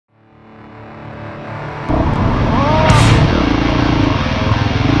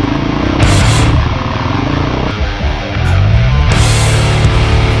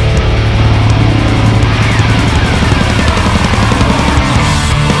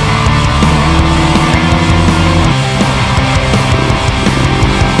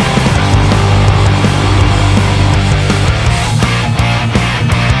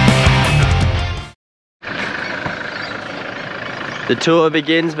The tour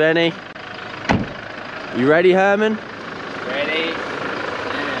begins, Benny. You ready, Herman? Ready.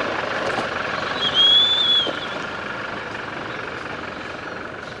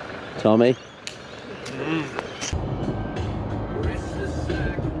 Tommy?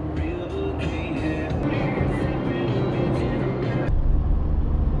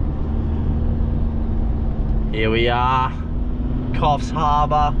 Here we are, Coffs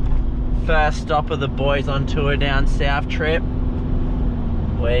Harbour. First stop of the boys on tour down south trip.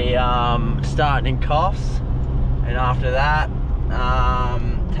 We starting in Coffs, and after that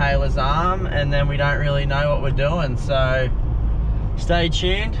Taylor's Arm, and then we don't really know what we're doing, so stay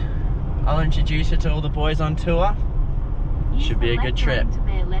tuned. I'll introduce you to all the boys on tour. Should be a good trip.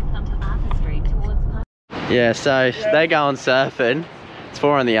 Yeah, so they're going surfing. It's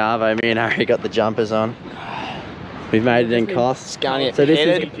 4 on the Arvo. Me and Harry got the jumpers on. We've made it in Coffs. So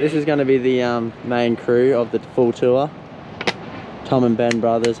this is going to be the main crew of the full tour. Tom and Ben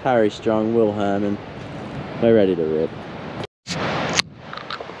brothers, Harry Strong, Will Herman. We're ready to rip. I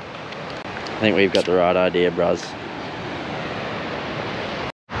think we've got the right idea, bros.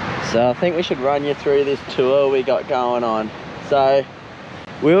 So I think we should run you through this tour we got going on. So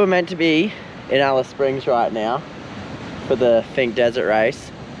we were meant to be in Alice Springs right now for the Fink Desert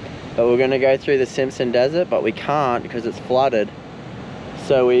race. But we're going to go through the Simpson Desert, but we can't because it's flooded.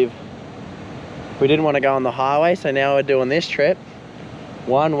 So we didn't want to go on the highway, so now we're doing this trip.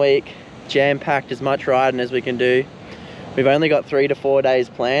 1 week, jam-packed as much riding as we can do. We've only got 3 to 4 days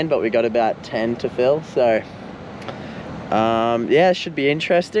planned, but we got about 10 to fill. So yeah, it should be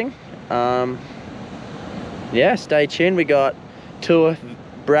interesting. Yeah, stay tuned. We got tour with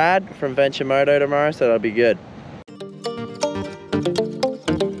Brad from Venture Moto tomorrow, so that'll be good.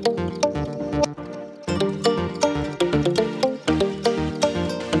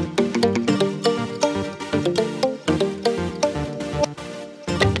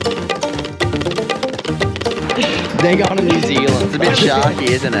 They're going to New Zealand. It's a bit sharky,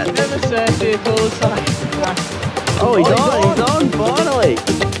 isn't it? Never surfed here before, so... Oh, he's on, finally!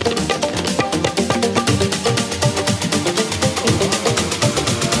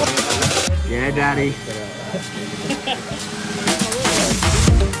 Yeah, Daddy.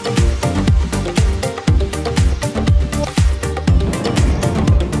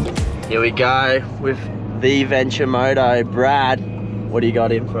 Here we go with the Venture Moto. Brad, what do you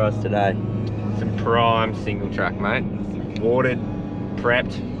got in for us today? Some prime single track, mate. Watered,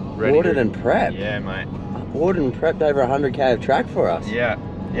 prepped, ready. Watered and prepped? Yeah, mate. Watered and prepped over 100k of track for us. Yeah,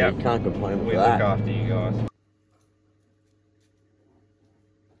 yeah. You can't complain with We that. look after you guys.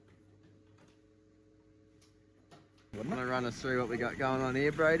 Want to run us through what we got going on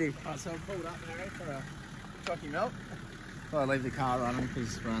here, Brady? Alright, so I pulled up, Harry, for a chocky milk. Well, I leave the car running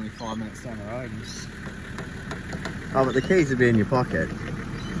because we're only 5 minutes down the road. Oh, but the keys would be in your pocket.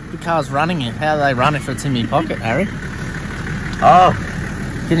 The car's running it. How do they run if it's in my pocket, Harry? Oh!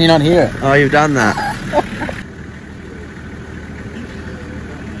 Can you not hear it? Oh, you've done that.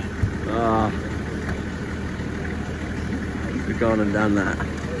 Oh. We've gone and done that.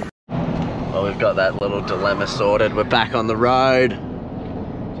 Well, we've got that little dilemma sorted. We're back on the road.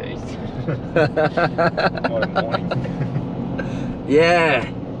 Jeez. What a morning. Yeah.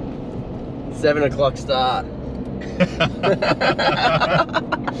 7 o'clock start.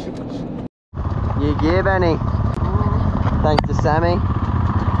 New gear, Benny. Thanks to Sammy.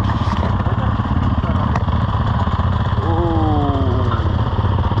 Ooh.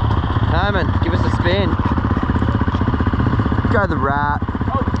 Herman, give us a spin. Go the rat.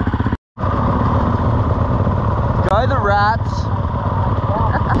 Go the rats.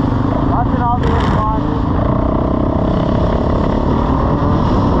 I can all be in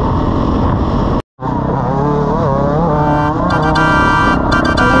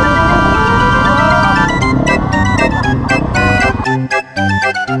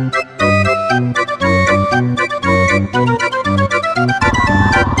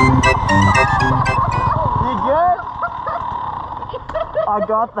I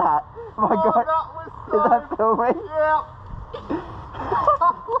got that. Oh my god. Is that filming? Yeah.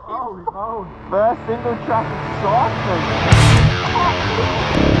 Holy moly. First single track excitement.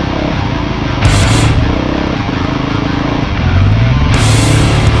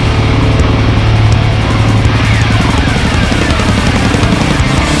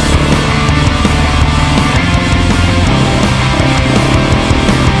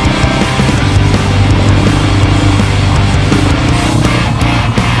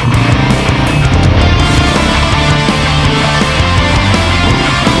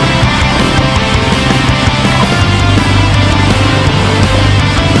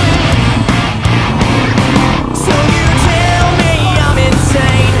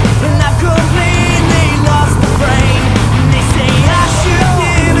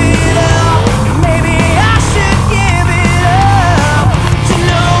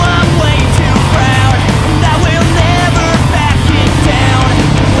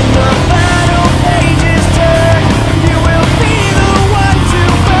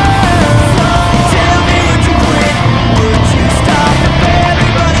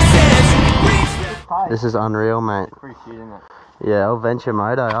 This is unreal, mate. Pretty shit, isn't it? Yeah, old Venture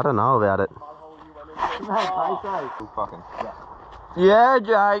Moto. I don't know about it. Fucking. Yeah,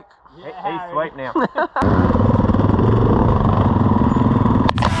 Jake. He's sweet now.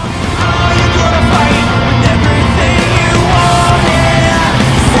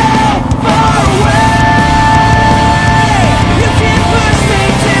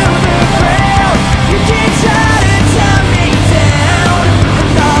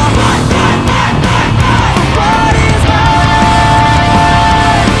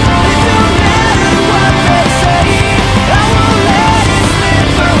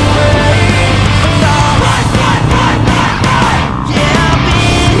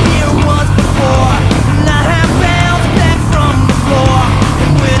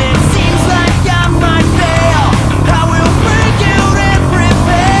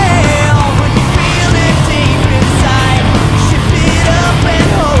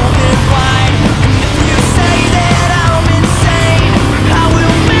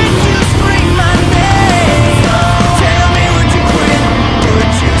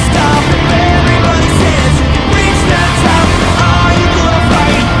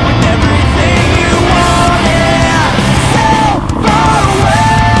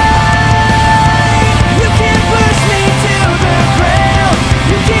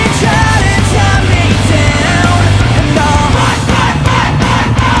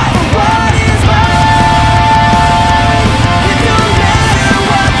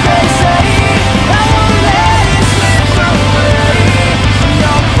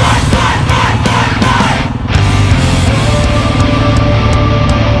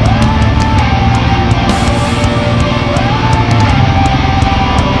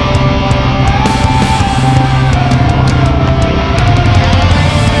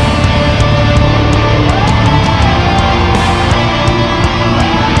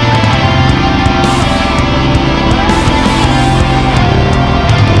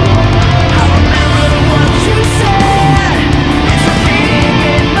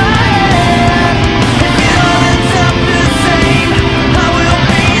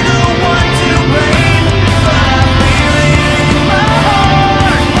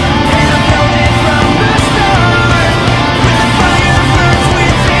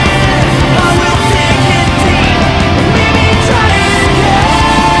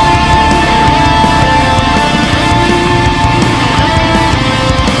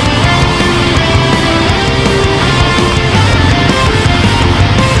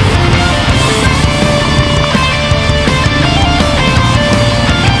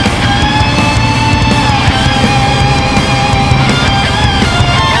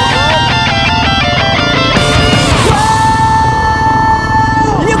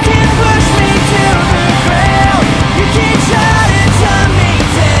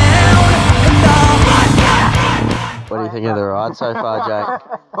 So far, Jake.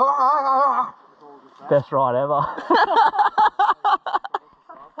 Best ride ever.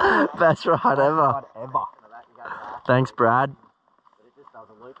 Best ride ever. Thanks, Brad.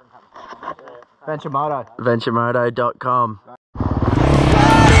 Venture Moto. VentureMoto.com.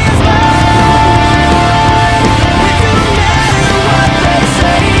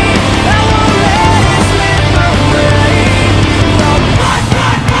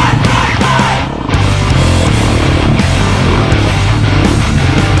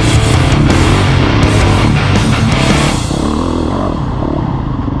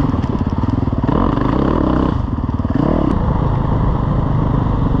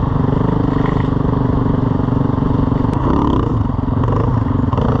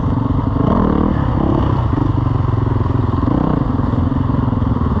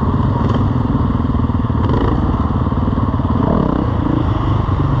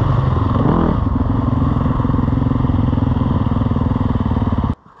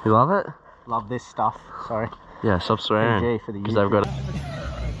 You love it? Love this stuff. Sorry. Yeah, stop swearing. PG for the because they've got.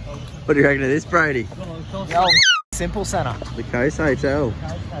 What do you reckon of this, Brady? The old Simple Centre. The Coast Hotel.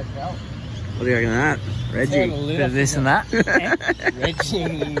 What do you reckon of that, Reggie? Bit of this and that.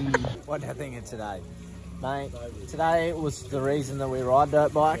 Reggie. What do you think of today? Mate, today was the reason that we ride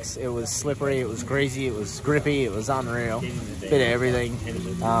dirt bikes. It was slippery, it was greasy, it was grippy, it was unreal. Bit of everything.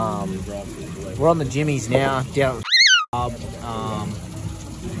 We're on the Jimmies now, down at the pub.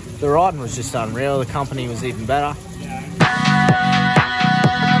 The riding was just unreal, the company was even better.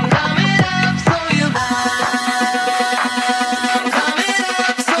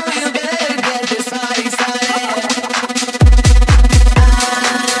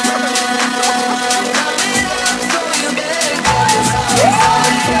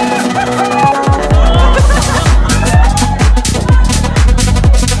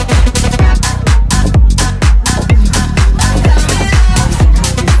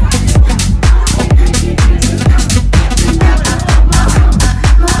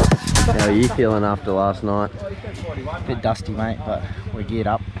 feeling after last night? Bit dusty, mate, but we're geared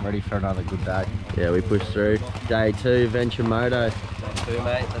up, ready for another good day. Yeah, we pushed through. Day 2, Venture Moto. Day 2,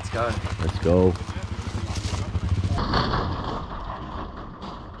 mate. Let's go. Let's go.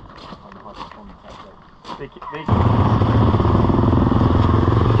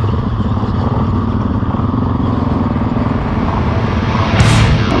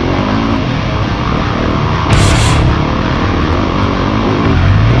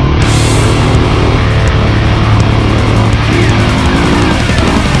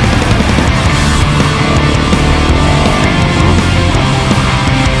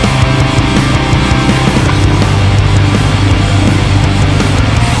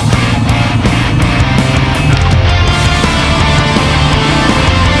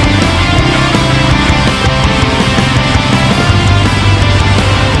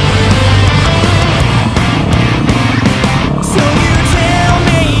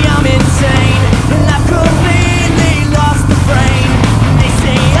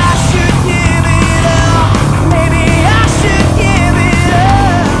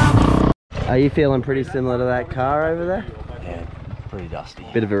 Are you feeling pretty similar to that car over there? Yeah, pretty dusty.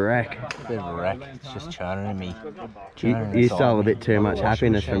 Bit of a wreck. Bit of a wreck. It's just churning in me. You stole a bit too much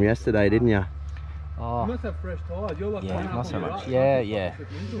happiness from yesterday, didn't you? Oh, yeah, not so much. Yeah.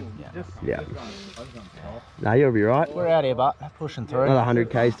 No, you'll be right. We're out here, but pushing through. Another 100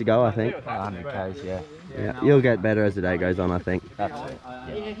 k's to go, I think. 100 k's, yeah. Yeah, you'll get better as the day goes on, I think. That's it.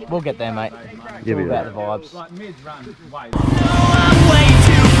 Yeah. We'll get there, mate. You'll be about right. the vibes. I'm way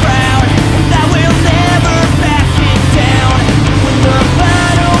too proud that we'll never back it down. When the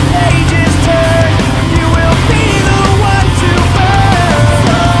battle pages turn, you will be the one to burn.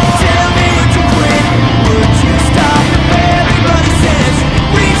 Tell me to quit, would you stop if everybody says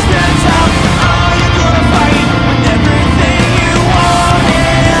reach the top? Are you gonna fight when everything you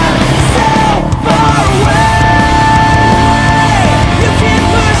wanted so far away? You can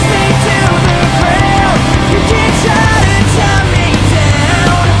push me to the ground, you can try to tie me down.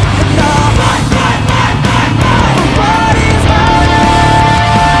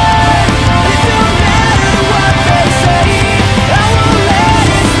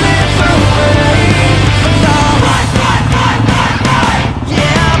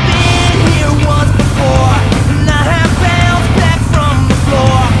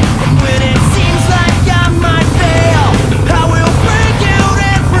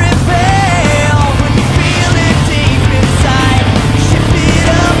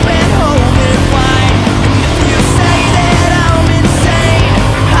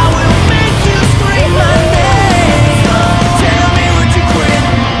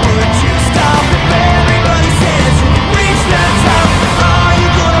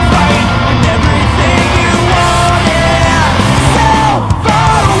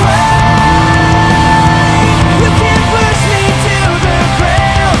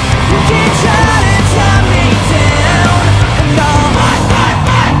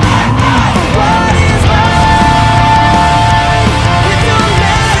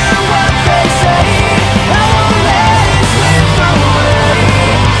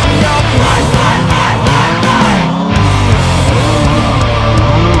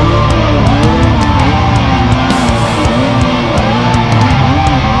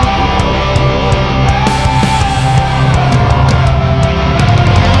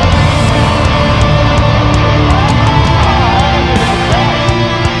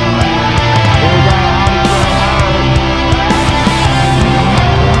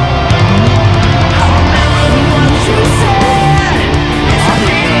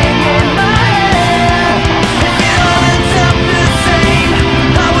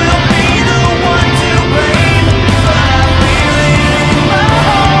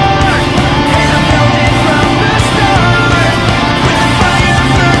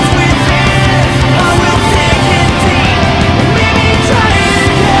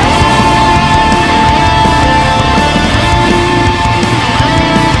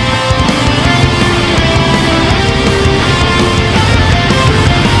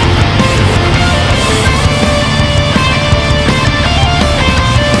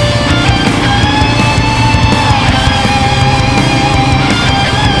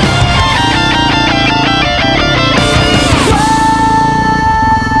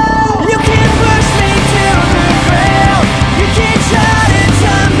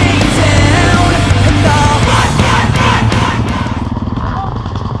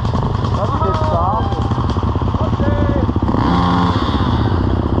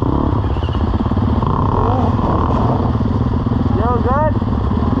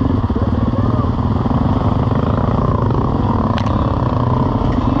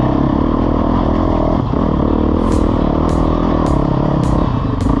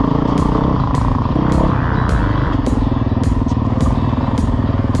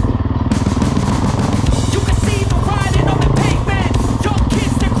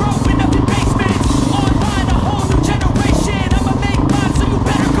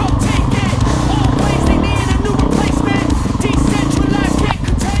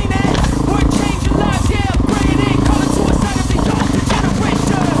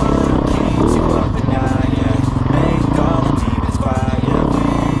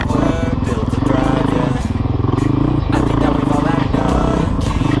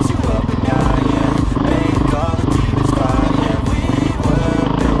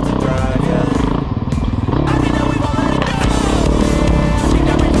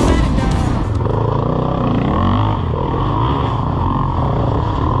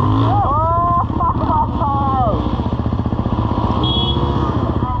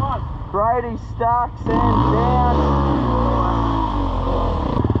 stuck, sand down.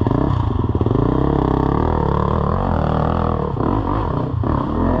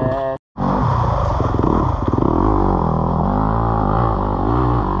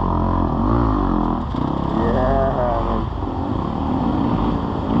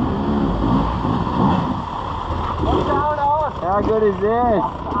 How good is this?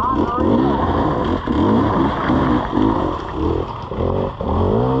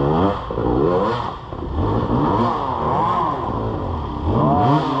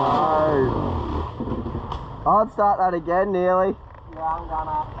 I'd start that again, nearly. Yeah, I'm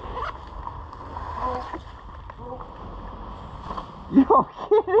gonna. You're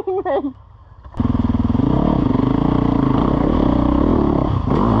kidding me.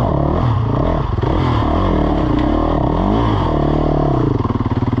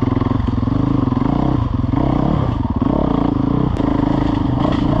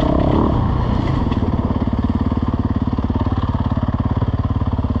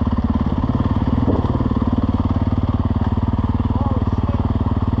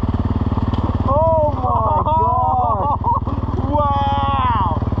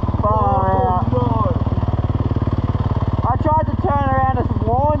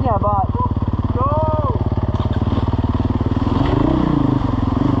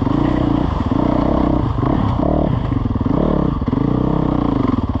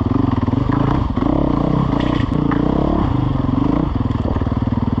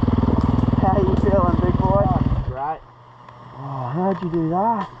 How'd you do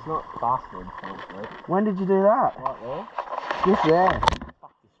that? It's not bastard, thankfully. When did you do that? Right there. Just there.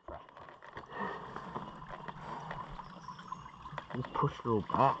 Fuck this track. Just push it all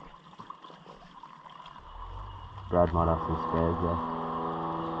back. Brad might have some spares there.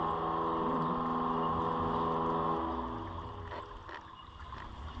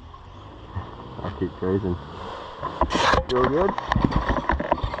 I'll keep cruising. Feel good?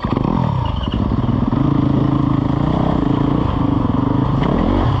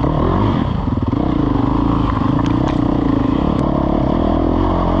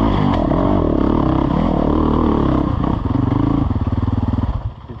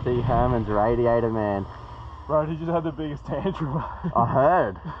 Herman's radiator, man. Bro, he just had the biggest tantrum. I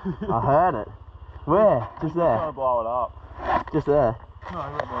heard it. Where? Just there? Trying to blow it up. Just there? No,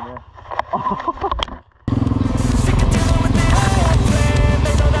 he went down there.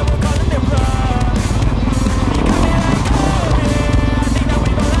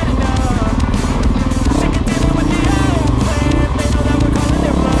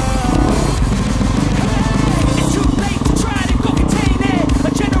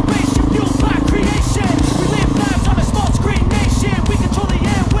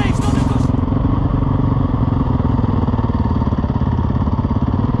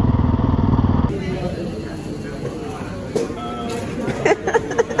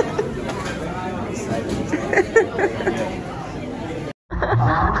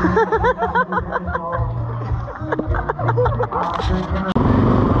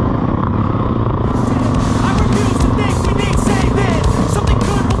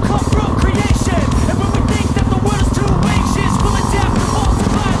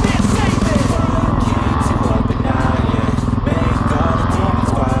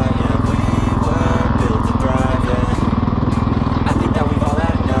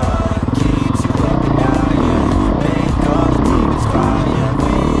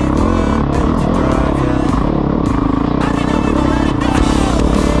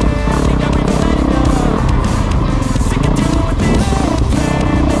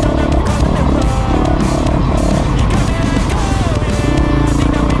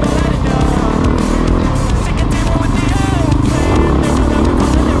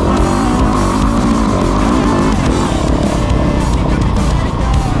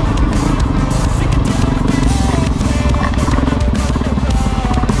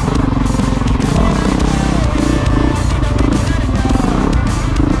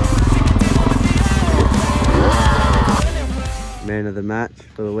 Man of the match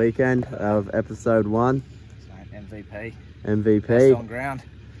for the weekend of episode 1. MVP. MVP. Best on ground.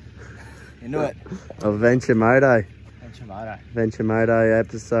 Into it. Of Venture Moto. Venture Moto. Venture Moto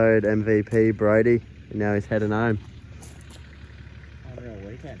episode MVP Brody. And now he's heading home. Unreal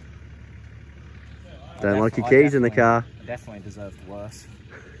weekend. Don't lock your keys in the car. I definitely deserved worse.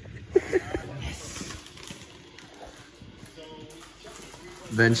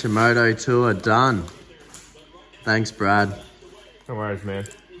 Venture Moto tour done. Thanks, Brad. No worries, man.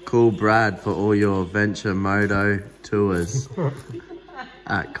 Call Brad for all your Venture Moto tours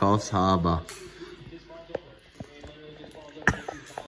at Coffs Harbour.